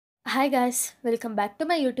Hi guys, welcome back to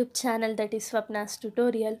my YouTube channel that is Swapna's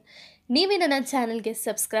Tutorial. ನೀವಿನ್ನು ನನ್ನ ಚಾನಲ್ಗೆ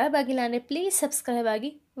subscribe ಆಗಿಲ್ಲ ಅಂದರೆ ಪ್ಲೀಸ್ ಸಬ್ಸ್ಕ್ರೈಬ್ ಆಗಿ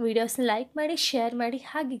ವೀಡಿಯೋಸ್ನ ಲೈಕ್ ಮಾಡಿ ಶೇರ್ ಮಾಡಿ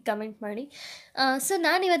ಹಾಗೆ ಕಮೆಂಟ್ ಮಾಡಿ. ಸೊ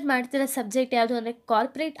ನಾನಿವತ್ತು ಮಾಡ್ತಿರೋ ಸಬ್ಜೆಕ್ಟ್ ಯಾವುದು ಅಂದರೆ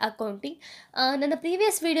ಕಾರ್ಪೊರೇಟ್ ಅಕೌಂಟಿಂಗ್. ನನ್ನ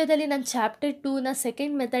ಪ್ರೀವಿಯಸ್ ವೀಡಿಯೋದಲ್ಲಿ ನಾನು ಚಾಪ್ಟರ್ 2ನ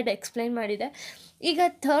ಸೆಕೆಂಡ್ ಮೆಥಡ್ ಎಕ್ಸ್ಪ್ಲೈನ್ ಮಾಡಿದೆ. ಈಗ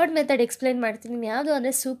ಥರ್ಡ್ ಮೆಥಡ್ ಎಕ್ಸ್ಪ್ಲೈನ್ ಮಾಡ್ತೀನಿ. ಯಾವುದು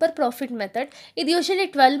ಅಂದರೆ ಸೂಪರ್ ಪ್ರಾಫಿಟ್ ಮೆಥಡ್. ಇದು ಯೂಶಲಿ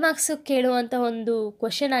 12 ಮಾರ್ಕ್ಸ್ ಕೇಳುವಂಥ ಒಂದು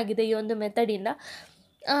ಕ್ವಶನ್ ಆಗಿದೆ ಈ ಒಂದು ಮೆಥಡಿಂದ.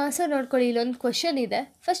 ಸೊ ನೋಡ್ಕೊಳ್ಳಿ, ಇಲ್ಲೊಂದು ಕ್ವಶನ್ ಇದೆ.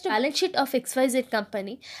 First, balance sheet of XYZ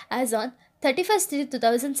company as on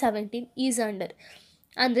 31/3/2017 is under.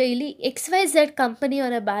 ಅಂದರೆ ಇಲ್ಲಿ XYZ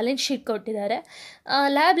ಕಂಪನಿಯವರ ಬ್ಯಾಲೆನ್ಸ್ ಶೀಟ್ ಕೊಟ್ಟಿದ್ದಾರೆ.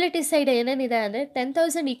 ಲಯಬಿಲಿಟಿ ಸೈಡ್ ಏನೇನಿದೆ ಅಂದರೆ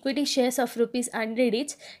 10,000 equity shares of rupees 100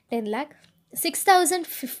 each 10 lakh, 6,000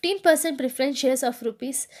 15% preference shares of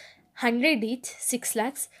rupees 100 each 6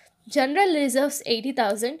 lakhs, general reserves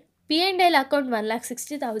 80,000, P&L account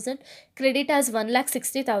 1,60,000, creditors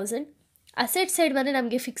 1,60,000. Asset side ಬಂದರೆ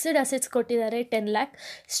ನಮಗೆ fixed assets ಕೊಟ್ಟಿದ್ದಾರೆ 10 lakh,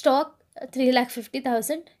 stock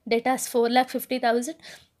 3,50,000, ಡೆಟಾಸ್ 4,50,000,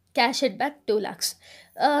 cash ಎಟ್ back 2 lakhs.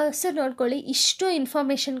 So ನೋಡ್ಕೊಳ್ಳಿ, ಇಷ್ಟು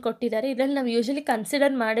information ಕೊಟ್ಟಿದ್ದಾರೆ. ಇದರಲ್ಲಿ ನಾವು ಯೂಶಲಿ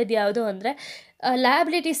ಕನ್ಸಿಡರ್ ಮಾಡೋದು ಯಾವುದು ಅಂದರೆ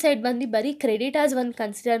ಲಯಬಿಲಿಟಿ ಸೈಡ್ ಬಂದು ಬರೀ ಕ್ರೆಡಿಟರ್ಸ್ ಒಂದು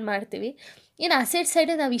ಕನ್ಸಿಡರ್ ಮಾಡ್ತೀವಿ. ಇನ್ನು ಅಸೆಟ್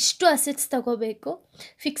ಸೈಡ್ ನಾವು ಇಷ್ಟು ಅಸೆಟ್ಸ್ ತೊಗೋಬೇಕು,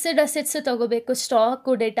 ಫಿಕ್ಸ್ಡ್ ಅಸೆಟ್ಸು ತೊಗೋಬೇಕು,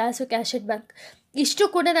 ಸ್ಟಾಕು, ಡೆಟಾಸು, ಕ್ಯಾಶ್ ಎಟ್ ಬ್ಯಾಂಕ್ ಇಷ್ಟು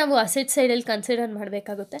ಕೂಡ ನಾವು ಅಸೆಟ್ ಸೈಡಲ್ಲಿ ಕನ್ಸಿಡರ್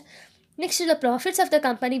ಮಾಡಬೇಕಾಗುತ್ತೆ. Next, the profits of the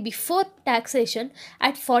company before taxation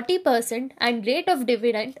at 40% and rate of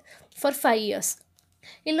dividend for 5 years.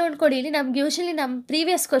 ಇಲ್ಲಿ ನೋಡ್ಕೊಡಿ, ಇಲ್ಲಿ ನಮ್ಗೆ ಯೂಶಲಿ ನಮ್ಮ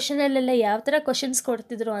ಪ್ರೀವಿಯಸ್ ಕ್ವಶನಲ್ಲೆಲ್ಲ ಯಾವ ಥರ ಕ್ವಶನ್ಸ್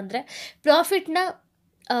ಕೊಡ್ತಿದ್ರು ಅಂದರೆ ಪ್ರಾಫಿಟ್ನ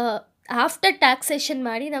ಆಫ್ಟರ್ ಟ್ಯಾಕ್ಸೇಷನ್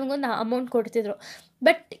ಮಾಡಿ ನಮಗೊಂದು ಅಮೌಂಟ್ ಕೊಡ್ತಿದ್ರು.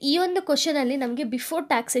 ಬಟ್ ಈ ಒಂದು ಕ್ವಶನಲ್ಲಿ ನಮಗೆ ಬಿಫೋರ್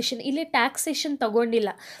ಟ್ಯಾಕ್ಸೇಷನ್, ಇಲ್ಲಿ ಟ್ಯಾಕ್ಸೇಷನ್ ತೊಗೊಂಡಿಲ್ಲ,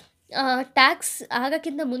 ಟ್ಯಾಕ್ಸ್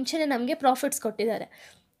ಆಗೋಕ್ಕಿಂತ ಮುಂಚೆನೇ ನಮಗೆ ಪ್ರಾಫಿಟ್ಸ್ ಕೊಟ್ಟಿದ್ದಾರೆ.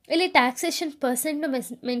 ಇಲ್ಲಿ ಟ್ಯಾಕ್ಸೇಷನ್ ಪರ್ಸೆಂಟ್ನು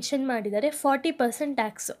ಮೆನ್ಷನ್ ಮಾಡಿದ್ದಾರೆ, 40%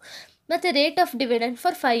 ಟ್ಯಾಕ್ಸು, ಮತ್ತು rate of dividend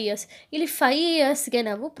for 5 years. ಇಲ್ಲಿ 5 yearsಗೆ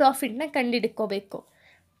ನಾವು ಪ್ರಾಫಿಟ್ನ ಕಂಡುಹಿಡ್ಕೋಬೇಕು.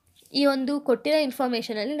 ಈ ಒಂದು ಕೊಟ್ಟಿರೋ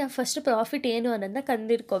ಇನ್ಫಾರ್ಮೇಷನಲ್ಲಿ ನಾವು ಫಸ್ಟ್ ಪ್ರಾಫಿಟ್ ಏನು ಅನ್ನೋದನ್ನ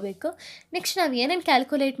ಕಂಡುಹಿಡ್ಕೋಬೇಕು. ನೆಕ್ಸ್ಟ್ ನಾವು ಏನೇನು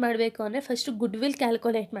ಕ್ಯಾಲ್ಕುಲೇಟ್ ಮಾಡಬೇಕು ಅಂದರೆ ಫಸ್ಟು ಗುಡ್ವಿಲ್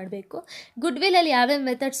ಕ್ಯಾಲ್ಕುಲೇಟ್ ಮಾಡಬೇಕು. ಗುಡ್ವಿಲಲ್ಲಿ ಯಾವ್ಯಾವ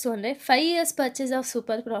ಮೆಥಡ್ಸು ಅಂದರೆ 5 years purchase of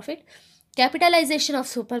super profit, capitalisation of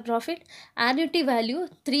super profit, annuity value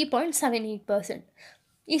 3.78%.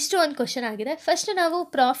 ಇಷ್ಟು ಒಂದು ಕ್ವಶನ್ ಆಗಿದೆ. ಫಸ್ಟ್ ನಾವು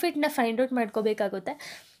ಪ್ರಾಫಿಟ್ನ ಫೈಂಡ್ ಔಟ್ ಮಾಡ್ಕೋಬೇಕಾಗುತ್ತೆ.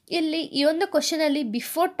 ಇಲ್ಲಿ ಈ ಒಂದು ಕ್ವಶನಲ್ಲಿ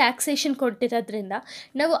ಬಿಫೋರ್ ಟ್ಯಾಕ್ಸೇಷನ್ ಕೊಟ್ಟಿರೋದ್ರಿಂದ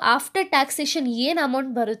ನಾವು ಆಫ್ಟರ್ ಟ್ಯಾಕ್ಸೇಷನ್ ಏನು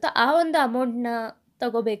ಅಮೌಂಟ್ ಬರುತ್ತೋ ಆ ಒಂದು ಅಮೌಂಟ್ನ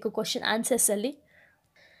ತಗೋಬೇಕು ಕ್ವಶನ್ ಆನ್ಸರ್ಸಲ್ಲಿ.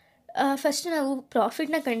 ಫಸ್ಟ್ ನಾವು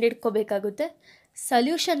ಪ್ರಾಫಿಟ್ನ ಕಂಡುಹಿಡ್ಕೋಬೇಕಾಗುತ್ತೆ.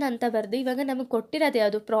 ಸೊಲ್ಯೂಷನ್ ಅಂತ ಬರೆದು ಇವಾಗ ನಮಗೆ ಕೊಟ್ಟಿರೋದು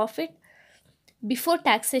ಯಾವುದು, ಪ್ರಾಫಿಟ್ ಬಿಫೋರ್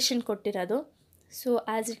ಟ್ಯಾಕ್ಸೇಷನ್ ಕೊಟ್ಟಿರೋದು. ಸೊ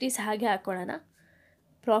ಆ್ಯಸ್ ಇಟ್ ಈಸ್ ಹಾಗೆ ಹಾಕೊಳ್ಳೋಣ.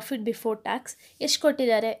 ಪ್ರಾಫಿಟ್ ಬಿಫೋರ್ ಟ್ಯಾಕ್ಸ್ ಎಷ್ಟು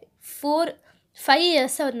ಕೊಟ್ಟಿದ್ದಾರೆ, 5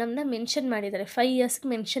 years ಅವ್ರು ನಮ್ಮನ್ನ ಮೆನ್ಷನ್ ಮಾಡಿದ್ದಾರೆ, 5 yearsಗೆ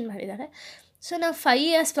ಮೆನ್ಷನ್ ಮಾಡಿದ್ದಾರೆ. ಸೊ ನಾವು 5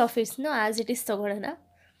 years ಪ್ರಾಫಿಟ್ಸ್ನು ಆ್ಯಸ್ ಇಟ್ ಈಸ್ ತೊಗೊಳ್ಳೋಣ.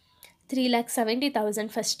 3,70,000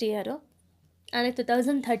 ಫಸ್ಟ್ ಇಯರು, ಅಂದರೆ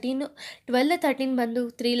 2013 ಬಂದು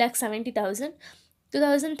 3,70,000,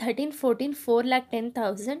 2013-14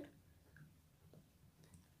 4,10,000,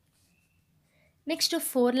 ನೆಕ್ಸ್ಟು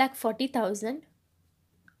 4,40,000,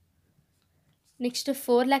 ನೆಕ್ಸ್ಟು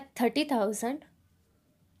 4,30,000,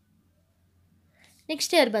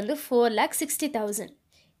 ನೆಕ್ಸ್ಟ್ ಇಯರ್ ಬಂದು 4,60,000.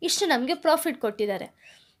 ಇಷ್ಟು ನಮಗೆ ಪ್ರಾಫಿಟ್ ಕೊಟ್ಟಿದ್ದಾರೆ.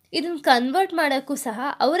 ಇದನ್ನು ಕನ್ವರ್ಟ್ ಮಾಡೋಕ್ಕೂ ಸಹ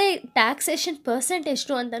ಅವರೇ ಟ್ಯಾಕ್ಸೇಷನ್ ಪರ್ಸೆಂಟ್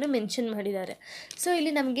ಎಷ್ಟು ಅಂತಲೂ ಮೆನ್ಷನ್ ಮಾಡಿದ್ದಾರೆ. ಸೊ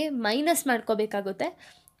ಇಲ್ಲಿ ನಮಗೆ ಮೈನಸ್ ಮಾಡ್ಕೋಬೇಕಾಗುತ್ತೆ.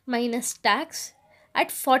 Minus tax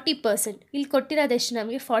at 40%. ಇಲ್ಲಿ ಕೊಟ್ಟಿರೋದು ಎಷ್ಟು,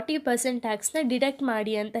 ನಮಗೆ 40% ಟ್ಯಾಕ್ಸ್ನ ಡಿಡಕ್ಟ್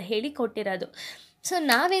ಮಾಡಿ ಅಂತ ಹೇಳಿ ಕೊಟ್ಟಿರೋದು. ಸೊ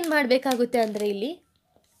ನಾವೇನು ಮಾಡಬೇಕಾಗುತ್ತೆ ಅಂದರೆ ಇಲ್ಲಿ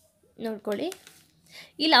ನೋಡ್ಕೊಳ್ಳಿ,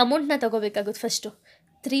 ಇಲ್ಲಿ ಅಮೌಂಟ್ನ ತೊಗೋಬೇಕಾಗುತ್ತೆ. ಫಸ್ಟು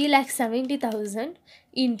 3,70,000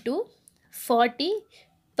 ಇಂಟು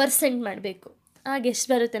 40% ಮಾಡಬೇಕು. ಆಗ ಎಷ್ಟು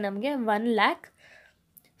ಬರುತ್ತೆ ನಮಗೆ,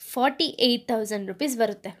 1,48,000 rupees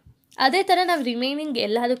ಬರುತ್ತೆ. ಅದೇ ಥರ ನಾವು ರಿಮೈನಿಂಗ್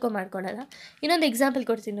ಎಲ್ಲದಕ್ಕೂ ಮಾಡ್ಕೊಳ್ಳೋಣ. ಇನ್ನೊಂದು ಎಕ್ಸಾಂಪಲ್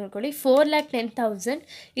ಕೊಡ್ತೀನಿ ನೋಡ್ಕೊಳ್ಳಿ. 4,10,000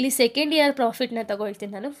 ಇಲ್ಲಿ ಸೆಕೆಂಡ್ ಇಯರ್ ಪ್ರಾಫಿಟ್ನ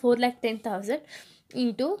ತೊಗೊಳ್ತೀನಿ ನಾನು. 4,10,000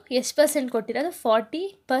 ಇಂಟು ಎಷ್ಟು ಪರ್ಸೆಂಟ್ ಕೊಟ್ಟಿರೋದು,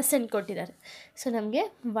 40% ಕೊಟ್ಟಿದ್ದಾರೆ. ಸೊ ನಮಗೆ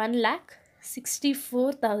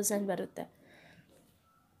 1,64,000 ಬರುತ್ತೆ.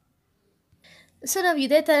 ಸೊ ನಾವು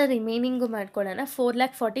ಇದೇ ಥರ ರಿಮೈನಿಂಗು ಮಾಡ್ಕೊಳ್ಳೋಣ.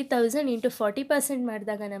 4,40,000 ಇಂಟು 40%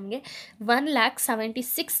 ಮಾಡಿದಾಗ ನಮಗೆ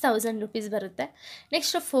 1,76,000 rupees ಬರುತ್ತೆ.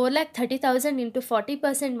 ನೆಕ್ಸ್ಟ್ 4,30,000 ಇಂಟು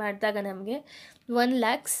 40% ಮಾಡಿದಾಗ ನಮಗೆ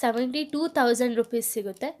 1,72,000 rupees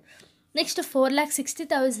ಸಿಗುತ್ತೆ. ನೆಕ್ಸ್ಟ್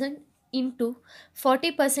 4,60,000 ಇಂಟು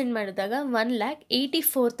 40% ಮಾಡಿದಾಗ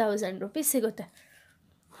 1,84,000 rupees ಸಿಗುತ್ತೆ.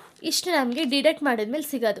 ಇಷ್ಟು ನಮಗೆ ಡಿಡಕ್ಟ್ ಮಾಡಿದ್ಮೇಲೆ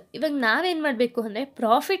ಸಿಗೋದು. ಇವಾಗ ನಾವೇನು ಮಾಡಬೇಕು ಅಂದರೆ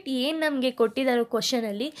ಪ್ರಾಫಿಟ್ ಏನು ನಮಗೆ ಕೊಟ್ಟಿದ್ದಾರೋ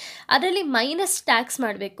ಕ್ವಶನಲ್ಲಿ ಅದರಲ್ಲಿ ಮೈನಸ್ ಟ್ಯಾಕ್ಸ್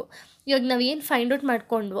ಮಾಡಬೇಕು. ಇವಾಗ ನಾವು ಏನು ಫೈಂಡ್ ಔಟ್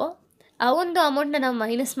ಮಾಡ್ಕೊಂಡ್ವೋ ಆ ಒಂದು ಅಮೌಂಟ್ನ ನಾವು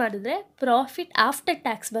ಮೈನಸ್ ಮಾಡಿದ್ರೆ ಪ್ರಾಫಿಟ್ ಆಫ್ಟರ್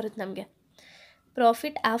ಟ್ಯಾಕ್ಸ್ ಬರುತ್ತೆ. ನಮಗೆ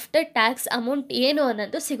ಪ್ರಾಫಿಟ್ ಆಫ್ಟರ್ ಟ್ಯಾಕ್ಸ್ ಅಮೌಂಟ್ ಏನು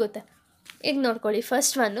ಅನ್ನೋದು ಸಿಗುತ್ತೆ. ಈಗ ನೋಡ್ಕೊಳ್ಳಿ,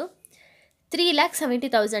 ಫಸ್ಟ್ ಒಂದು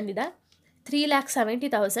 3,70,000 ಇದೆ.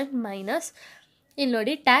 3,70,000 ಮೈನಸ್ ಇಲ್ಲಿ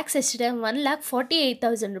ನೋಡಿ ಟ್ಯಾಕ್ಸ್ ಎಷ್ಟಿದೆ,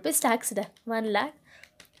 1,48,000 ರೂಪೀಸ್ ಟ್ಯಾಕ್ಸ್ ಇದೆ.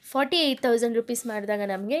 1,48,000 ರೂಪೀಸ್ ಮಾಡಿದಾಗ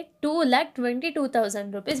ನಮಗೆ 2,22,000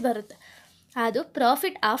 ರೂಪೀಸ್ ಬರುತ್ತೆ. ಅದು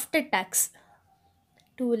ಪ್ರಾಫಿಟ್ ಆಫ್ಟರ್ ಟ್ಯಾಕ್ಸ್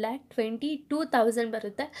 2,22,000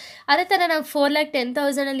 ಬರುತ್ತೆ. ಅದೇ ಥರ ನಾವು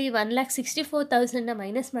 4,10,000ಅಲ್ಲಿ 1,64,000ನ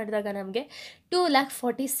ಮೈನಸ್ ಮಾಡಿದಾಗ ನಮಗೆ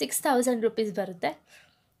 2,46,000 ರೂಪೀಸ್ ಬರುತ್ತೆ.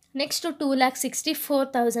 ನೆಕ್ಸ್ಟು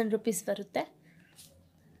 2,64,000 ರೂಪೀಸ್ ಬರುತ್ತೆ.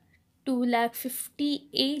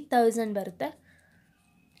 2,58,000 ಬರುತ್ತೆ.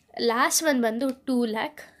 ಲಾಸ್ಟ್ ಒನ್ ಬಂದು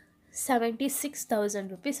 2,76,000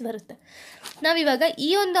 ರೂಪೀಸ್ ಬರುತ್ತೆ. ನಾವಿವಾಗ ಈ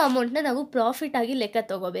ಒಂದು ಅಮೌಂಟ್ನ ನಾವು ಪ್ರಾಫಿಟಾಗಿ ಲೆಕ್ಕ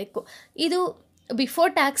ತೊಗೋಬೇಕು. ಇದು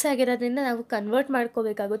ಬಿಫೋರ್ ಟ್ಯಾಕ್ಸ್ ಆಗಿರೋದ್ರಿಂದ ನಾವು ಕನ್ವರ್ಟ್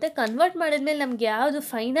ಮಾಡ್ಕೋಬೇಕಾಗುತ್ತೆ. ಕನ್ವರ್ಟ್ ಮಾಡಿದ್ಮೇಲೆ ನಮ್ಗೆ ಯಾವುದು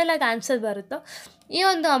ಫೈನಲಾಗಿ ಆನ್ಸರ್ ಬರುತ್ತೋ ಈ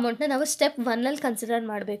ಒಂದು ಅಮೌಂಟ್ನ ನಾವು ಸ್ಟೆಪ್ 1ಅಲ್ಲಿ ಕನ್ಸಿಡರ್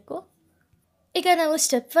ಮಾಡಬೇಕು. ಈಗ ನಾವು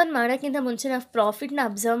ಸ್ಟೆಪ್ 1 ಮಾಡೋಕ್ಕಿಂತ ಮುಂಚೆ ನಾವು ಪ್ರಾಫಿಟ್ನ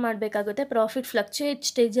ಅಬ್ಸರ್ವ್ ಮಾಡಬೇಕಾಗುತ್ತೆ. ಪ್ರಾಫಿಟ್ ಫ್ಲಕ್ಚುಯೇಟ್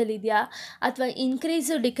ಸ್ಟೇಜಲ್ಲಿ ಇದೆಯಾ ಅಥವಾ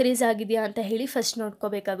ಇನ್ಕ್ರೀಸು ಡಿಕ್ರೀಸ್ ಆಗಿದೆಯಾ ಅಂತ ಹೇಳಿ ಫಸ್ಟ್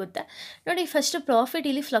ನೋಡ್ಕೋಬೇಕಾಗುತ್ತೆ. ನೋಡಿ, ಫಸ್ಟು ಪ್ರಾಫಿಟ್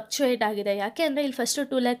ಇಲ್ಲಿ ಫ್ಲಕ್ಚುಯೇಟ್ ಆಗಿದೆ. ಯಾಕೆ ಅಂದರೆ ಇಲ್ಲಿ ಫಸ್ಟು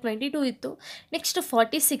 2,22,000 ಇತ್ತು, ನೆಕ್ಸ್ಟು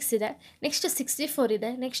 46 ಇದೆ, ನೆಕ್ಸ್ಟು 64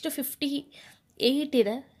 ಇದೆ, ನೆಕ್ಸ್ಟು 58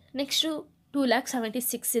 ಇದೆ, ನೆಕ್ಸ್ಟು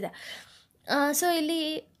 2,76,000 ಇದೆ. ಸೊ ಇಲ್ಲಿ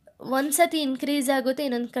ಒಂದು ಸತಿ ಇನ್ಕ್ರೀಸ್ ಆಗುತ್ತೆ,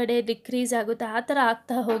 ಇನ್ನೊಂದು ಕಡೆ ಡಿಕ್ರೀಸ್ ಆಗುತ್ತೆ, ಆ ಥರ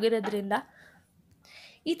ಆಗ್ತಾ ಹೋಗಿರೋದ್ರಿಂದ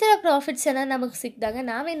ಈ ಥರ ಪ್ರಾಫಿಟ್ಸ್ ಎಲ್ಲ ನಮಗೆ ಸಿಕ್ಕಿದಾಗ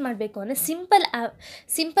ನಾವೇನು ಮಾಡಬೇಕು ಅಂದರೆ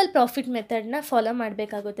ಸಿಂಪಲ್ ಪ್ರಾಫಿಟ್ ಮೆಥಡ್ನ ಫಾಲೋ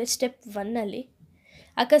ಮಾಡಬೇಕಾಗುತ್ತೆ. ಸ್ಟೆಪ್ 1ಅಲ್ಲಿ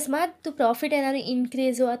ಅಕಸ್ಮಾತ್ ಪ್ರಾಫಿಟ್ ಏನಾದರೂ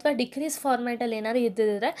ಇನ್ಕ್ರೀಸು ಅಥವಾ ಡಿಕ್ರೀಸ್ ಫಾರ್ಮ್ಯಾಟಲ್ಲಿ ಏನಾದರೂ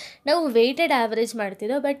ಇದ್ದಿದ್ರೆ ನಾವು ವೆಯ್ಟೆಡ್ ಆ್ಯಾವ್ರೇಜ್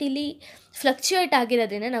ಮಾಡ್ತಿದ್ದೋ. ಬಟ್ ಇಲ್ಲಿ ಫ್ಲಕ್ಚುಯೇಟ್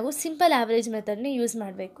ಆಗಿರೋದ್ರಿಂದ ನಾವು ಸಿಂಪಲ್ ಆ್ಯಾವ್ರೇಜ್ ಮೆಥಡ್ನ ಯೂಸ್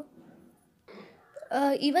ಮಾಡಬೇಕು.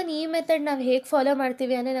 ಈವನ್ ಈ ಮೆಥಡ್ ನಾವು ಹೇಗೆ ಫಾಲೋ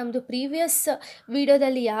ಮಾಡ್ತೀವಿ ಅಂದರೆ ನಮ್ಮದು ಪ್ರೀವಿಯಸ್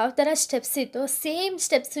ವೀಡಿಯೋದಲ್ಲಿ ಯಾವ ಥರ ಸ್ಟೆಪ್ಸ್ ಇತ್ತು ಸೇಮ್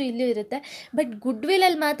ಸ್ಟೆಪ್ಸು ಇಲ್ಲೂ ಇರುತ್ತೆ. ಬಟ್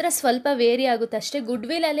ಗುಡ್ವಿಲಲ್ಲಿ ಮಾತ್ರ ಸ್ವಲ್ಪ ವೇರಿ ಆಗುತ್ತೆ ಅಷ್ಟೇ.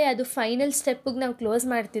 ಗುಡ್ವಿಲಲ್ಲಿ ಅದು ಫೈನಲ್ ಸ್ಟೆಪ್ಪಿಗೆ ನಾವು ಕ್ಲೋಸ್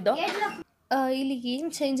ಮಾಡ್ತಿದ್ದೋ. ಇಲ್ಲಿ ಏನು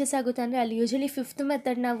ಚೇಂಜಸ್ ಆಗುತ್ತೆ ಅಂದರೆ ಅಲ್ಲಿ ಯೂಶ್ವಲಿ 5th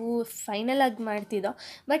ಮೆಥಡ್ ನಾವು ಫೈನಲ್ ಆಗಿ ಮಾಡ್ತಿದ್ದೋ.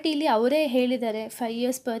 ಬಟ್ ಇಲ್ಲಿ ಅವರೇ ಹೇಳಿದ್ದಾರೆ 5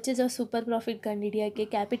 years purchase of super profit ಕಂಡುಹಿಡಿಯೋಕ್ಕೆ,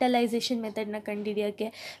 capitalisation ಮೆಥಡ್ನ ಕಂಡುಹಿಡಿಯೋಕ್ಕೆ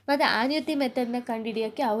ಮತ್ತು ಆನ್ಯುಟಿ ಮೆಥಡ್ನ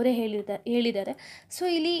ಕಂಡುಹಿಡಿಯೋಕ್ಕೆ ಅವರೇ ಹೇಳಿದ್ದಾರೆ. ಸೊ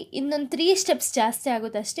ಇಲ್ಲಿ ಇನ್ನೊಂದು 3 ಸ್ಟೆಪ್ಸ್ ಜಾಸ್ತಿ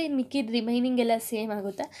ಆಗುತ್ತೆ ಅಷ್ಟೇ, ಇನ್ನು ಮಿಕ್ಕಿದ ರಿಮೈನಿಂಗ್ ಎಲ್ಲ ಸೇಮ್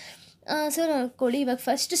ಆಗುತ್ತೆ. ಸೊ ನೋಡ್ಕೊಳ್ಳಿ, ಇವಾಗ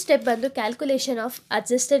ಫಸ್ಟ್ ಸ್ಟೆಪ್ ಬಂದು ಕ್ಯಾಲ್ಕುಲೇಷನ್ ಆಫ್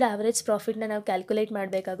ಅಡ್ಜಸ್ಟೆಡ್ ಆವ್ರೇಜ್ ಪ್ರಾಫಿಟ್ನ ನಾವು ಕ್ಯಾಲ್ಕುಲೇಟ್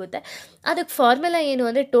ಮಾಡಬೇಕಾಗುತ್ತೆ. ಅದಕ್ಕೆ ಫಾರ್ಮುಲಾ ಏನು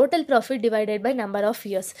ಅಂದರೆ total profit divided by number of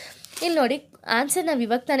years. ಇಲ್ಲಿ ನೋಡಿ, ಆನ್ಸರ್ ನಾವು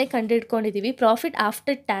ಇವಾಗ ತಾನೇ ಕಂಡುಹಿಡ್ಕೊಂಡಿದ್ದೀವಿ, ಪ್ರಾಫಿಟ್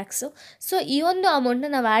ಆಫ್ಟರ್ ಟ್ಯಾಕ್ಸು. ಸೊ ಈ ಒಂದು ಅಮೌಂಟ್ನ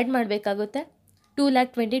ನಾವು ಆ್ಯಡ್ ಮಾಡಬೇಕಾಗುತ್ತೆ.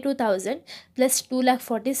 2,22,000 ಪ್ಲಸ್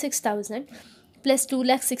 2,46,000 ಪ್ಲಸ್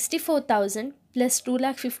 2,64,000 ಪ್ಲಸ್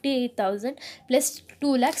 2,58,000 ಪ್ಲಸ್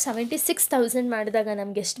 2,76,000 ಮಾಡಿದಾಗ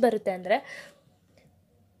ನಮ್ಗೆ ಎಷ್ಟು ಬರುತ್ತೆ ಅಂದರೆ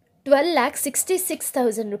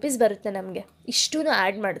 12,66,000 ರೂಪೀಸ್ ಬರುತ್ತೆ ನಮಗೆ. ಇಷ್ಟೂ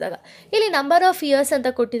ಆ್ಯಡ್ ಮಾಡಿದಾಗ ಇಲ್ಲಿ ನಂಬರ್ ಆಫ್ ಇಯರ್ಸ್ ಅಂತ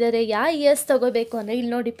ಕೊಟ್ಟಿದ್ದಾರೆ. ಯಾವ ಇಯರ್ಸ್ ತೊಗೋಬೇಕು ಅಂದರೆ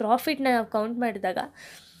ಇಲ್ಲಿ ನೋಡಿ, ಪ್ರಾಫಿಟ್ನ ನಾವು ಕೌಂಟ್ ಮಾಡಿದಾಗ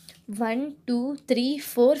 1 2 3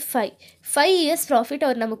 4 5 ಇಯರ್ಸ್ ಪ್ರಾಫಿಟ್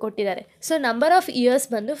ಅವ್ರು ನಮಗೆ ಕೊಟ್ಟಿದ್ದಾರೆ. ಸೊ ನಂಬರ್ ಆಫ್ ಇಯರ್ಸ್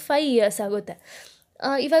ಬಂದು 5 ಇಯರ್ಸ್ ಆಗುತ್ತೆ.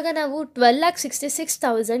 ಇವಾಗ ನಾವು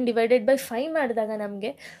 12,66,000 ಡಿವೈಡೆಡ್ ಬೈ 5 ಮಾಡಿದಾಗ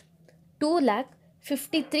ನಮಗೆ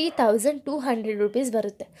 2,53,200 ರೂಪೀಸ್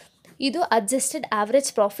ಬರುತ್ತೆ. ಇದು ಅಡ್ಜಸ್ಟೆಡ್ ಆವ್ರೇಜ್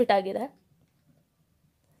ಪ್ರಾಫಿಟ್ ಆಗಿದೆ.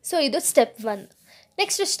 ಸೊ ಇದು ಸ್ಟೆಪ್ 1.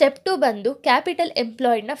 ನೆಕ್ಸ್ಟ್ ಸ್ಟೆಪ್ 2 ಬಂದು ಕ್ಯಾಪಿಟಲ್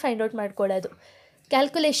ಎಂಪ್ಲಾಯ್ಡ್ನ ಫೈಂಡ್ ಔಟ್ ಮಾಡ್ಕೊಳ್ಳೋದು.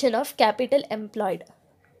 Calculation of capital employed.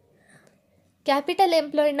 Capital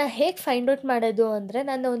ಎಂಪ್ಲಾಯ್ಡ್ನ ಹೇಗೆ ಫೈಂಡ್ ಔಟ್ ಮಾಡೋದು ಅಂದರೆ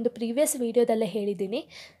ನಾನು ಒಂದು ಪ್ರೀವಿಯಸ್ ವೀಡಿಯೋದಲ್ಲೇ ಹೇಳಿದ್ದೀನಿ.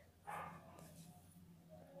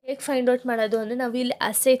 ಹೇಗೆ ಫೈಂಡ್ ಔಟ್ ಮಾಡೋದು ಅಂದರೆ ನಾವು ಇಲ್ಲಿ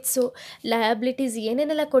ಅಸೆಟ್ಸು, ಲಯಬಿಲಿಟೀಸ್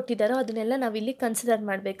ಏನೇನೆಲ್ಲ ಕೊಟ್ಟಿದ್ದಾರೋ ಅದನ್ನೆಲ್ಲ ನಾವಿಲ್ಲಿ ಕನ್ಸಿಡರ್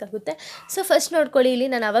ಮಾಡಬೇಕಾಗುತ್ತೆ. ಸೊ ಫಸ್ಟ್ ನೋಡ್ಕೊಳ್ಳಿ, ಇಲ್ಲಿ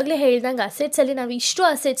ನಾನು ಆವಾಗಲೇ ಹೇಳ್ದಂಗೆ ಅಸೆಟ್ಸಲ್ಲಿ ನಾವು ಇಷ್ಟು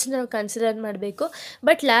ಅಸೆಟ್ಸ್ನ ನಾವು ಕನ್ಸಿಡರ್ ಮಾಡಬೇಕು.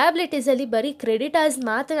 ಬಟ್ ಲಯಬಿಲಿಟೀಸಲ್ಲಿ ಬರೀ ಕ್ರೆಡಿಟರ್ಸ್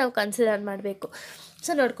ಮಾತ್ರ ನಾವು ಕನ್ಸಿಡರ್ ಮಾಡಬೇಕು.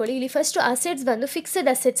 ಸೊ ನೋಡ್ಕೊಳ್ಳಿ, ಇಲ್ಲಿ ಫಸ್ಟು ಅಸೆಟ್ಸ್ ಬಂದು ಫಿಕ್ಸೆಡ್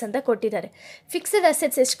ಅಸೆಟ್ಸ್ ಅಂತ ಕೊಟ್ಟಿದ್ದಾರೆ. ಫಿಕ್ಸೆಡ್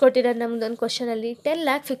ಅಸೆಟ್ಸ್ ಎಷ್ಟು ಕೊಟ್ಟಿದ್ದಾರೆ ನಮ್ಮದೊಂದು ಕ್ವಶನಲ್ಲಿ 10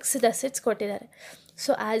 lakh ಫಿಕ್ಸ್ಡ್ ಅಸೆಟ್ಸ್ ಕೊಟ್ಟಿದ್ದಾರೆ.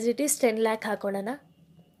 So as it is 10 lakh ಹಾಕೋಣ.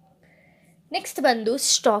 ನೆಕ್ಸ್ಟ್ ಬಂದು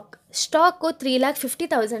ಸ್ಟಾಕು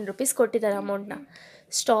 3,50,000 ರೂಪೀಸ್ ಕೊಟ್ಟಿದ್ದಾರೆ ಅಮೌಂಟ್ನ.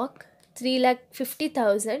 ಸ್ಟಾಕ್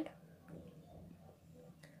 3,50,000.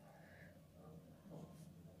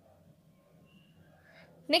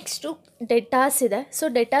 ನೆಕ್ಸ್ಟು ಡೆಟಾಸ್ ಇದೆ. ಸೊ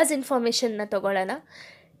ಡೆಟಾಸ್ ಇನ್ಫಾರ್ಮೇಷನ್ನ ತೊಗೊಳ್ಳೋಣ.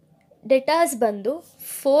 ಡೆಟಾಸ್ ಬಂದು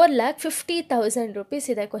 4,50,000 ರೂಪೀಸ್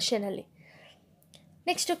ಇದೆ ಕ್ವಶನಲ್ಲಿ.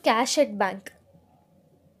 ನೆಕ್ಸ್ಟು ಕ್ಯಾಶ್ ಎಟ್ ಬ್ಯಾಂಕ್.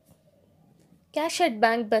 ಕ್ಯಾಶ್ ಎಟ್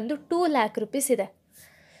ಬ್ಯಾಂಕ್ ಬಂದು 2 lakh ರೂಪೀಸ್ ಇದೆ.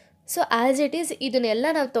 ಸೊ ಆ್ಯಸ್ ಇಟ್ ಈಸ್ ಇದನ್ನೆಲ್ಲ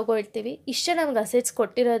ನಾವು ತೊಗೊಳ್ತೀವಿ. ಇಷ್ಟೇ ನಮ್ಗೆ ಅಸೆಟ್ಸ್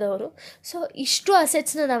ಕೊಟ್ಟಿರೋದವರು. ಸೊ ಇಷ್ಟು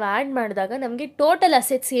ಅಸೆಟ್ಸ್ನ ನಾವು ಆ್ಯಡ್ ಮಾಡಿದಾಗ ನಮಗೆ ಟೋಟಲ್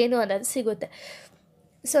ಅಸೆಟ್ಸ್ ಏನು ಅನ್ನೋದು ಸಿಗುತ್ತೆ.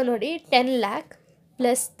 ಸೊ ನೋಡಿ, 10 lakh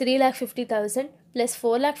plus 3,50,000 plus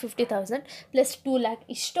 4,50,000 plus 2 lakh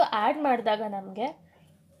ಇಷ್ಟು ಆ್ಯಡ್ ಮಾಡಿದಾಗ ನಮಗೆ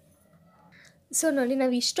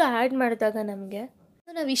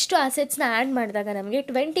ನಾವಿಷ್ಟು ಅಸೆಟ್ಸ್ನ ಆ್ಯಡ್ ಮಾಡಿದಾಗ ನಮಗೆ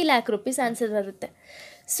 20 lakh ರೂಪೀಸ್ ಆನ್ಸರ್ ಬರುತ್ತೆ.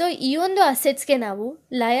 ಸೊ ಈ ಒಂದು ಅಸೆಟ್ಸ್ಗೆ ನಾವು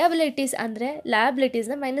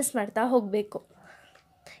ಲಯಬಿಲಿಟೀಸ್ನ ಮೈನಸ್ ಮಾಡ್ತಾ ಹೋಗಬೇಕು.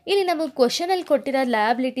 ಇಲ್ಲಿ ನಮಗೆ ಕ್ವಶನಲ್ಲಿ ಕೊಟ್ಟಿರೋ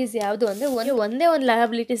ಲಯಬಿಲಿಟೀಸ್ ಯಾವುದು ಅಂದರೆ ಒಂದೇ ಒಂದು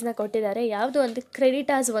ಲಯಬಿಲಿಟೀಸ್ನ ಕೊಟ್ಟಿದ್ದಾರೆ. ಯಾವುದು ಅಂದರೆ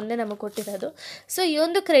ಕ್ರೆಡಿಟಾರ್ಸ್ ಒಂದೇ ನಮಗೆ ಕೊಟ್ಟಿರೋದು. ಸೊ ಈ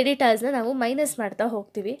ಒಂದು ಕ್ರೆಡಿಟಾರ್ಸ್ನ ನಾವು ಮೈನಸ್ ಮಾಡ್ತಾ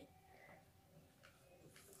ಹೋಗ್ತೀವಿ.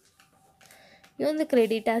 ಈ ಒಂದು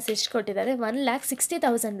ಕ್ರೆಡಿಟಾರ್ಸ್ ಎಷ್ಟು ಕೊಟ್ಟಿದ್ದಾರೆ?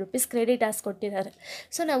 1,60,000 ರೂಪೀಸ್ ಕ್ರೆಡಿಟಾರ್ಸ್ ಕೊಟ್ಟಿದ್ದಾರೆ.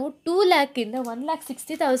 ಸೊ ನಾವು 2 ಲ್ಯಾಕಿಂದ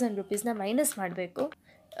 1,60,000 ರೂಪೀಸ್ನ ಮೈನಸ್ ಮಾಡಬೇಕು.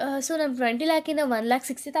 ಸೊ ನಮ್ಮ 20 ಲ್ಯಾಕಿಂದ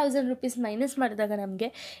 1,60,000 ರೂಪೀಸ್ ಮೈನಸ್ ಮಾಡಿದಾಗ ನಮಗೆ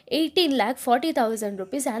 18,40,000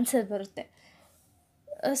 ರೂಪೀಸ್ ಆನ್ಸರ್ ಬರುತ್ತೆ.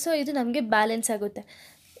 ಸೊ ಇದು ನಮಗೆ ಬ್ಯಾಲೆನ್ಸ್ ಆಗುತ್ತೆ.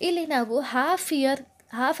 ಇಲ್ಲಿ ನಾವು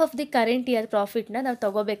half of the current year ಪ್ರಾಫಿಟ್ನ ನಾವು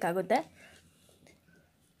ತೊಗೋಬೇಕಾಗುತ್ತೆ.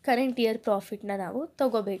 ಕರೆಂಟ್ ಇಯರ್ ಪ್ರಾಫಿಟ್ನ ನಾವು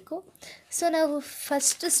ತೊಗೋಬೇಕು. ಸೊ ನಾವು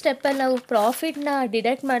ಫಸ್ಟ್ ಸ್ಟೆಪ್ಪಲ್ಲಿ ನಾವು ಪ್ರಾಫಿಟ್ನ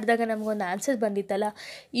ಡಿಡಕ್ಟ್ ಮಾಡಿದಾಗ ನಮಗೊಂದು ಆನ್ಸರ್ ಬಂದಿತ್ತಲ್ಲ,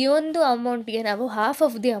 ಈ ಒಂದು ಅಮೌಂಟ್ಗೆ ನಾವು ಹಾಫ್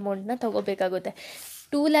ಆಫ್ ದಿ ಅಮೌಂಟ್ನ ತೊಗೋಬೇಕಾಗುತ್ತೆ.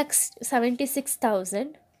 2,76,000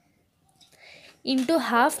 ಇಂಟು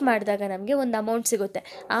ಹಾಫ್ ಮಾಡಿದಾಗ ನಮಗೆ ಒಂದು ಅಮೌಂಟ್ ಸಿಗುತ್ತೆ.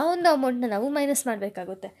 ಆ ಒಂದು ಅಮೌಂಟ್ನ ನಾವು ಮೈನಸ್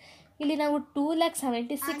ಮಾಡಬೇಕಾಗುತ್ತೆ. ಇಲ್ಲಿ ನಾವು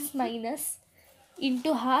 2,76,000 minus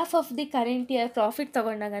into half of the current year profit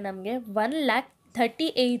ತೊಗೊಂಡಾಗ ನಮಗೆ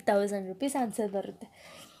 1,38,000 ರೂಪೀಸ್ ಆನ್ಸರ್ ಬರುತ್ತೆ.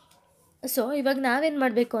 ಸೊ ಇವಾಗ ನಾವೇನು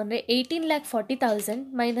ಮಾಡಬೇಕು ಅಂದರೆ 18,40,000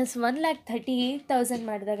 ಮೈನಸ್ 1,38,000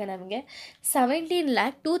 ಮಾಡಿದಾಗ ನಮಗೆ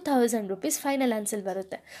 17,02,000 ರೂಪೀಸ್ ಫೈನಲ್ ಆನ್ಸರ್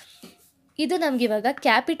ಬರುತ್ತೆ. ಇದು ನಮ್ಗೆ ಇವಾಗ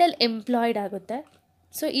ಕ್ಯಾಪಿಟಲ್ ಎಂಪ್ಲಾಯ್ಡ್ ಆಗುತ್ತೆ.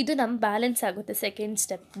 ಸೊ ಇದು ನಮ್ಮ ಬ್ಯಾಲೆನ್ಸ್ ಆಗುತ್ತೆ ಸೆಕೆಂಡ್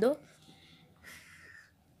ಸ್ಟೆಪ್ದು.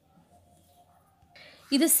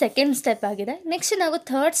 ಇದು ಸೆಕೆಂಡ್ ಸ್ಟೆಪ್ ಆಗಿದೆ. ನೆಕ್ಸ್ಟ್ ನಾವು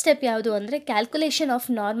ಥರ್ಡ್ ಸ್ಟೆಪ್ ಯಾವುದು ಅಂದರೆ ಕ್ಯಾಲ್ಕುಲೇಷನ್ ಆಫ್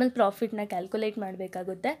ನಾರ್ಮಲ್ ಪ್ರಾಫಿಟ್ನ ಕ್ಯಾಲ್ಕುಲೇಟ್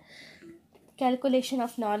ಮಾಡಬೇಕಾಗುತ್ತೆ. ಕ್ಯಾಲ್ಕುಲೇಷನ್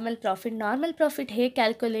ಆಫ್ ನಾರ್ಮಲ್ ಪ್ರಾಫಿಟ್ ಹೇಗೆ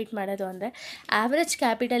ಕ್ಯಾಲ್ಕುಲೇಟ್ ಮಾಡೋದು ಅಂದರೆ average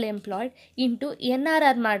capital employed into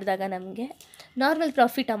NRR ಮಾಡಿದಾಗ ನಮಗೆ ನಾರ್ಮಲ್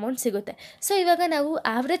ಪ್ರಾಫಿಟ್ ಅಮೌಂಟ್ ಸಿಗುತ್ತೆ. ಸೊ ಇವಾಗ ನಾವು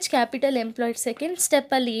ಆ್ಯಾವ್ರೇಜ್ ಕ್ಯಾಪಿಟಲ್ ಎಂಪ್ಲಾಯ್ಡ್ ಸೆಕೆಂಡ್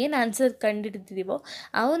ಸ್ಟೆಪ್ಪಲ್ಲಿ ಏನು ಆನ್ಸರ್ ಕಂಡಿಡ್ತೀವೋ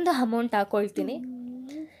ಆ ಒಂದು ಅಮೌಂಟ್ ಹಾಕ್ಕೊಳ್ತೀನಿ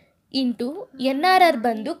ಇಂಟು NRR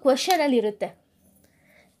ಬಂದು ಕ್ವಶನಲ್ಲಿ ಇರುತ್ತೆ.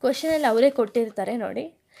 ಕ್ವಶನಲ್ಲಿ ಅವರೇ ಕೊಟ್ಟಿರ್ತಾರೆ ನೋಡಿ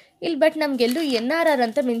ಇಲ್ಲಿ. ಬಟ್ ನಮಗೆಲ್ಲೂ NRR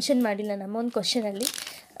ಅಂತ ಮೆನ್ಷನ್ ಮಾಡಿಲ್ಲ ನಮ್ಮ ಒಂದು ಕ್ವಶನಲ್ಲಿ.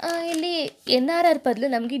 ಇಲ್ಲಿ NRR ಬದಲು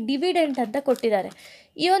ನಮಗೆ ಡಿವಿಡೆಂಟ್ ಅಂತ ಕೊಟ್ಟಿದ್ದಾರೆ.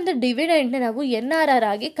 ಈ ಒಂದು ಡಿವಿಡೆಂಟ್ನ ನಾವು NRR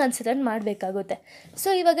ಆಗಿ ಕನ್ಸಿಡರ್ ಮಾಡಬೇಕಾಗುತ್ತೆ. ಸೊ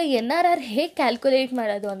ಇವಾಗ NRR ಹೇಗೆ ಕ್ಯಾಲ್ಕುಲೇಟ್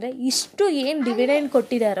ಮಾಡೋದು ಅಂದರೆ ಇಷ್ಟು ಏನು ಡಿವಿಡೆಂಟ್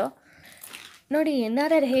ಕೊಟ್ಟಿದ್ದಾರೋ ನೋಡಿ,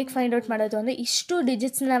 NRR ಹೇಗೆ ಫೈಂಡ್ ಔಟ್ ಮಾಡೋದು ಅಂದರೆ ಇಷ್ಟು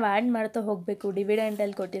ಡಿಜಿಟ್ಸ್ನ ನಾವು ಆ್ಯಡ್ ಮಾಡ್ತಾ ಹೋಗಬೇಕು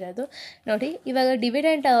ಡಿವಿಡೆಂಟಲ್ಲಿ ಕೊಟ್ಟಿರೋದು. ನೋಡಿ ಇವಾಗ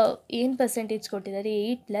ಡಿವಿಡೆಂಟ್ ಏನು ಪರ್ಸೆಂಟೇಜ್ ಕೊಟ್ಟಿದ್ದಾರೆ?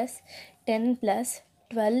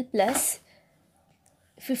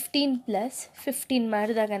 8+10+12+15+15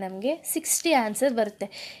 ಮಾಡಿದಾಗ ನಮಗೆ 60 ಆನ್ಸರ್ ಬರುತ್ತೆ.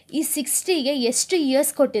 ಈ 60ಗೆ ಎಷ್ಟು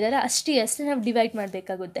ಇಯರ್ಸ್ ಕೊಟ್ಟಿದ್ದಾರೆ ಅಷ್ಟು ಇಯರ್ಸ್ನ ನಾವು ಡಿವೈಡ್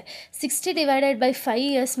ಮಾಡಬೇಕಾಗುತ್ತೆ. 60 ಡಿವೈಡೆಡ್ ಬೈ 5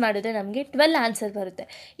 ಇಯರ್ಸ್ ಮಾಡಿದ್ರೆ ನಮಗೆ 12 ಆನ್ಸರ್ ಬರುತ್ತೆ.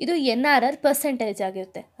 ಇದು NRR ಪರ್ಸೆಂಟೇಜ್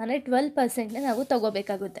ಆಗಿರುತ್ತೆ. ಅಂದರೆ 12%ನ ನಾವು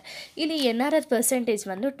ತೊಗೋಬೇಕಾಗುತ್ತೆ. ಇಲ್ಲಿ NRR ಪರ್ಸೆಂಟೇಜ್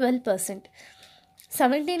ಬಂದು 12%.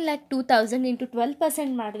 17,02,000 ಇಂಟು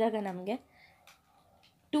 12% ಮಾಡಿದಾಗ ನಮಗೆ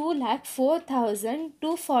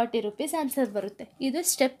 2,04,240 ರೂಪೀಸ್ ಆನ್ಸರ್ ಬರುತ್ತೆ. ಇದು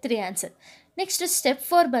ಸ್ಟೆಪ್ 3 ಆನ್ಸರ್. ನೆಕ್ಸ್ಟ್ ಸ್ಟೆಪ್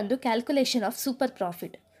 4 ಬಂದು ಕ್ಯಾಲ್ಕುಲೇಷನ್ ಆಫ್ ಸೂಪರ್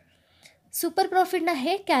ಪ್ರಾಫಿಟ್ನ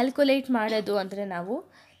ಹೇಗೆ ಕ್ಯಾಲ್ಕುಲೇಟ್ ಮಾಡೋದು ಅಂದರೆ ನಾವು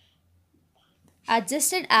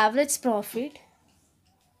adjusted average profit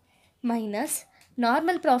minus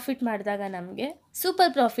normal profit ಮಾಡಿದಾಗ ನಮಗೆ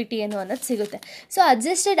ಸೂಪರ್ ಪ್ರಾಫಿಟ್ ಏನು ಅನ್ನೋದು ಸಿಗುತ್ತೆ. ಸೊ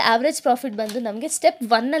ಅಡ್ಜಸ್ಟೆಡ್ ಆವ್ರೇಜ್ ಪ್ರಾಫಿಟ್ ಬಂದು ನಮಗೆ ಸ್ಟೆಪ್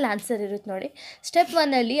 1ನಲ್ಲಿ ಆನ್ಸರ್ ಇರುತ್ತೆ ನೋಡಿ. ಸ್ಟೆಪ್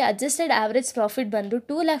 1ನಲ್ಲಿ ಅಡ್ಜಸ್ಟೆಡ್ ಆವ್ರೇಜ್ ಪ್ರಾಫಿಟ್ ಬಂದು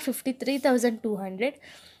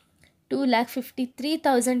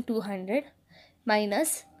 2,53,200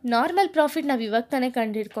 ಮೈನಸ್ ನಾರ್ಮಲ್ ಪ್ರಾಫಿಟ್ ನಾವು ಇವಾಗ ತಾನೇ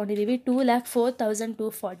ಕಂಡುಹಿಡ್ಕೊಂಡಿದ್ದೀವಿ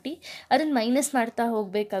 2,04,240. ಅದನ್ನು ಮೈನಸ್ ಮಾಡ್ತಾ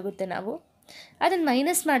ಹೋಗಬೇಕಾಗುತ್ತೆ ನಾವು. ಅದನ್ನು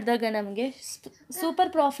ಮೈನಸ್ ಮಾಡಿದಾಗ ನಮಗೆ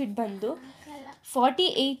ಸೂಪರ್ ಪ್ರಾಫಿಟ್ ಬಂದು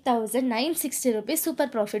 48,960 ರೂಪೀಸ್ ಸೂಪರ್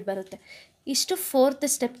ಪ್ರಾಫಿಟ್ ಬರುತ್ತೆ. ಇಷ್ಟು 4th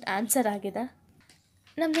ಸ್ಟೆಪ್ ಆನ್ಸರ್ ಆಗಿದೆ.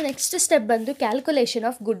 ನಮ್ಮದು ನೆಕ್ಸ್ಟ್ ಸ್ಟೆಪ್ ಬಂದು ಕ್ಯಾಲ್ಕುಲೇಷನ್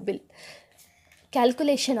ಆಫ್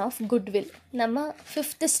ಗುಡ್ವಿಲ್ ನಮ್ಮ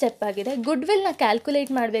 5th ಸ್ಟೆಪ್ ಆಗಿದೆ. ಗುಡ್ವಿಲ್ನ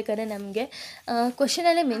ಕ್ಯಾಲ್ಕುಲೇಟ್ ಮಾಡಬೇಕಾದ್ರೆ ನಮಗೆ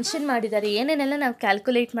ಕ್ವಶನಲ್ಲೇ ಮೆನ್ಷನ್ ಮಾಡಿದ್ದಾರೆ ಏನೇನೆಲ್ಲ ನಾವು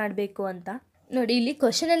ಕ್ಯಾಲ್ಕುಲೇಟ್ ಮಾಡಬೇಕು ಅಂತ. ನೋಡಿ ಇಲ್ಲಿ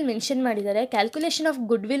ಕ್ವಶನಲ್ಲಿ ಮೆನ್ಷನ್ ಮಾಡಿದ್ದಾರೆ ಕ್ಯಾಲ್ಕುಲೇಷನ್ ಆಫ್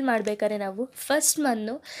ಗುಡ್ವಿಲ್ ಮಾಡಬೇಕಾದ್ರೆ ನಾವು first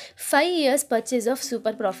month 5 years purchase of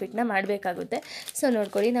super ಪ್ರಾಫಿಟ್ನ ಮಾಡಬೇಕಾಗುತ್ತೆ. ಸೊ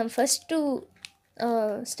ನೋಡ್ಕೊಳ್ಳಿ, ನಮ್ಮ ಫಸ್ಟು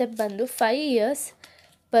ಸ್ಟೆಪ್ ಬಂದು 5 years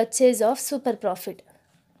purchase of super profit.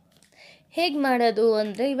 ಹೇಗೆ ಮಾಡೋದು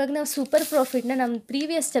ಅಂದರೆ ಇವಾಗ ನಾವು ಸೂಪರ್ ಪ್ರಾಫಿಟ್ನ ನಮ್ಮ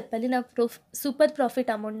ಪ್ರೀವಿಯಸ್ ಸ್ಟೆಪ್ಪಲ್ಲಿ ನಾವು ಸೂಪರ್ ಪ್ರಾಫಿಟ್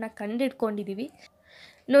ಅಮೌಂಟ್ನ ಕಂಡುಹಿಡ್ಕೊಂಡಿದ್ದೀವಿ.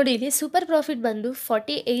 ನೋಡಿ ಇಲ್ಲಿ ಸೂಪರ್ ಪ್ರಾಫಿಟ್ ಬಂದು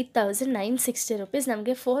 48,960 ರೂಪೀಸ್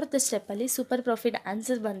ನಮಗೆ 4th ಸ್ಟೆಪ್ಪಲ್ಲಿ ಸೂಪರ್ ಪ್ರಾಫಿಟ್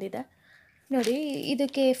ಆನ್ಸರ್ ಬಂದಿದೆ. ನೋಡಿ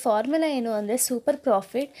ಇದಕ್ಕೆ ಫಾರ್ಮುಲಾ ಏನು ಅಂದರೆ super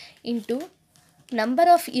profit into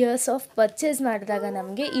number of years of purchase ಮಾಡಿದಾಗ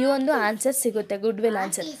ನಮಗೆ ಈ ಒಂದು ಆನ್ಸರ್ ಸಿಗುತ್ತೆ, ಗುಡ್ವಿಲ್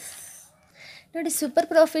ಆನ್ಸರ್. ನೋಡಿ ಸೂಪರ್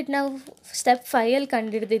ಪ್ರಾಫಿಟ್ ನಾವು ಸ್ಟೆಪ್ 5ಅಲ್ಲಿ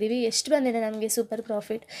ಕಂಡುಹಿಡಿದಿದ್ದೀವಿ. ಎಷ್ಟು ಬಂದಿದೆ ನಮಗೆ super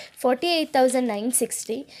profit?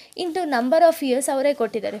 48,960 into number of years ಅವರೇ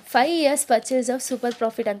ಕೊಟ್ಟಿದ್ದಾರೆ. 5 years purchase of super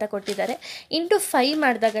profit ಅಂತ ಕೊಟ್ಟಿದ್ದಾರೆ. ಇಂಟು 5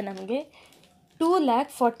 ಮಾಡಿದಾಗ ನಮಗೆ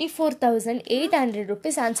 2,44,800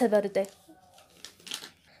 ರೂಪೀಸ್ ಆನ್ಸರ್ ಬರುತ್ತೆ.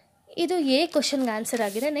 ಇದು ಎ ಕ್ವಶನ್ಗೆ ಆನ್ಸರ್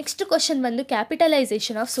ಆಗಿದೆ. ನೆಕ್ಸ್ಟ್ ಕ್ವಶನ್ ಬಂದು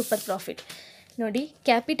ಕ್ಯಾಪಿಟಲೈಸೇಷನ್ ಆಫ್ ಸೂಪರ್ ಪ್ರಾಫಿಟ್. ನೋಡಿ,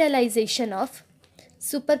 ಕ್ಯಾಪಿಟಲೈಸೇಷನ್ ಆಫ್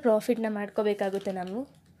ಸೂಪರ್ ಪ್ರಾಫಿಟ್ನ ಮಾಡ್ಕೋಬೇಕಾಗುತ್ತೆ ನಾವು.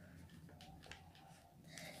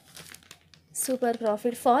 ಸೂಪರ್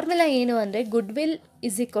ಪ್ರಾಫಿಟ್ ಫಾರ್ಮುಲಾ ಏನು ಅಂದರೆ goodwill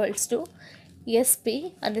is equals to S P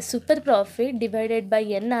ಅಂದರೆ super profit divided by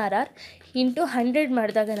NRR into 100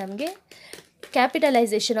 ಮಾಡಿದಾಗ ನಮಗೆ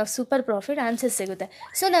capitalisation of super profit answer ಸಿಗುತ್ತೆ.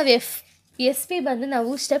 ಸೊ ನಾವು ಎಸ್ ಪಿ ಬಂದು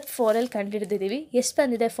ನಾವು ಸ್ಟೆಪ್ 4ಅಲ್ಲಿ ಕಂಡುಹಿಡಿದಿದ್ದೀವಿ. ಎಷ್ಟು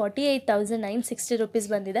ಬಂದಿದೆ? 48,960 ರೂಪೀಸ್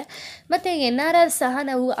ಬಂದಿದೆ. ಮತ್ತು NRR ಸಹ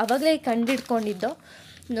ನಾವು ಆವಾಗಲೇ ಕಂಡುಹಿಡ್ಕೊಂಡಿದ್ದೋ.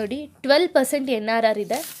 ನೋಡಿ, 12% NRR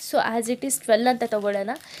ಇದೆ. ಸೊ ಆ್ಯಸ್ ಇಟ್ ಈಸ್ 12 ಅಂತ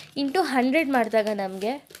ತೊಗೊಳ್ಳೋಣ. ಇಂಟು 100 ಮಾಡಿದಾಗ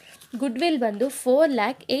ನಮಗೆ ಗುಡ್ವಿಲ್ ಬಂದು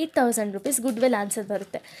 4,08,000 ರೂಪೀಸ್ ಗುಡ್ವಿಲ್ ಆನ್ಸರ್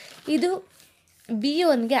ಬರುತ್ತೆ. ಇದು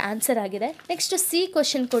B1ಗೆ ಆನ್ಸರ್ ಆಗಿದೆ. ನೆಕ್ಸ್ಟ್ ಸಿ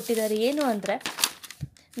ಕ್ವಶನ್ ಕೊಟ್ಟಿದ್ದಾರೆ. ಏನು ಅಂದರೆ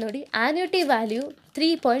ನೋಡಿ, ಆ್ಯನ್ಯುಟಿ ವ್ಯಾಲ್ಯೂ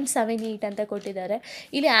 3.78 ಅಂತ ಕೊಟ್ಟಿದ್ದಾರೆ.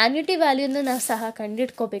 ಇಲ್ಲಿ ಆ್ಯನ್ಯುಟಿ ವ್ಯಾಲ್ಯೂನ ನಾವು ಸಹ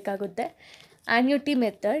ಕಂಡುಹಿಡ್ಕೋಬೇಕಾಗುತ್ತೆ. ಆ್ಯನ್ಯುಟಿ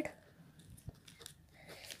ಮೆಥಡ್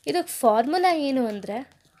ಇದಕ್ಕೆ ಫಾರ್ಮುಲಾ ಏನು ಅಂದರೆ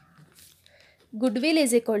goodwill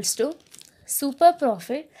is equals to super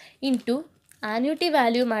profit into annuity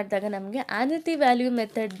value ಮಾಡಿದಾಗ ನಮಗೆ ಆ್ಯನ್ಯುಟಿ ವ್ಯಾಲ್ಯೂ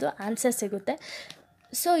ಮೆಥಡ್ದು ಆನ್ಸರ್ ಸಿಗುತ್ತೆ.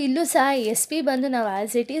 ಸೊ ಇಲ್ಲೂ ಸಹ ಎಸ್ ಪಿ ಬಂದು ನಾವು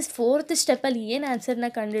ಆ್ಯಸ್ ಇಟ್ ಈಸ್ 4th ಸ್ಟೆಪ್ಪಲ್ಲಿ ಏನು ಆನ್ಸರ್ನ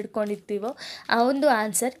ಕಂಡುಹಿಡ್ಕೊಂಡಿರ್ತೀವೋ ಆ ಒಂದು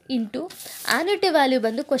ಆನ್ಸರ್ ಇಂಟು ಆ್ಯನ್ಯುಟಿ ವ್ಯಾಲ್ಯೂ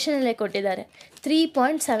ಬಂದು ಕ್ವಶನಲ್ಲೇ ಕೊಟ್ಟಿದ್ದಾರೆ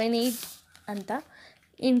 3.78 ಅಂತ.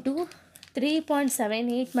 ಇಂಟು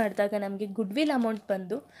 3.78 ಮಾಡಿದಾಗ ನಮಗೆ ಗುಡ್ವಿಲ್ ಅಮೌಂಟ್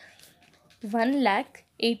ಬಂದು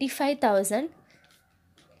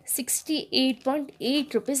 1,85,068.8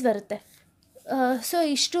 ರೂಪೀಸ್ ಬರುತ್ತೆ. ಸೊ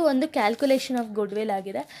ಇಷ್ಟು ಒಂದು ಕ್ಯಾಲ್ಕುಲೇಷನ್ ಆಫ್ ಗುಡ್ವಿಲ್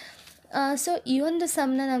ಆಗಿದೆ. ಸೊ ಈ ಒಂದು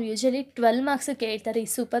ಸಮ್ನ ನಾವು ಯೂಶಲಿ 12 ಮಾರ್ಕ್ಸಿಗೆ ಕೇಳ್ತಾರೆ ಈ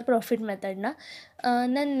ಸೂಪರ್ ಪ್ರಾಫಿಟ್ ಮೆಥಡ್ನ.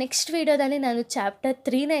 ನಾನು ನೆಕ್ಸ್ಟ್ ವೀಡಿಯೋದಲ್ಲಿ ನಾನು ಚಾಪ್ಟರ್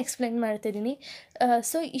 3ನ ಎಕ್ಸ್ಪ್ಲೈನ್ ಮಾಡ್ತಿದ್ದೀನಿ.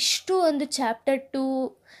 ಸೊ ಇಷ್ಟು ಒಂದು ಚಾಪ್ಟರ್ 2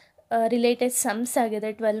 ರಿಲೇಟೆಡ್ ಸಮ್ಸ್ ಆಗಿದೆ.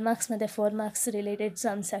 12 ಮಾರ್ಕ್ಸ್ ಮತ್ತು 4 ಮಾರ್ಕ್ಸ್ ರಿಲೇಟೆಡ್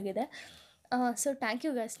ಸಮ್ಸ್ ಆಗಿದೆ. So thank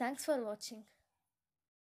you guys, thanks for watching.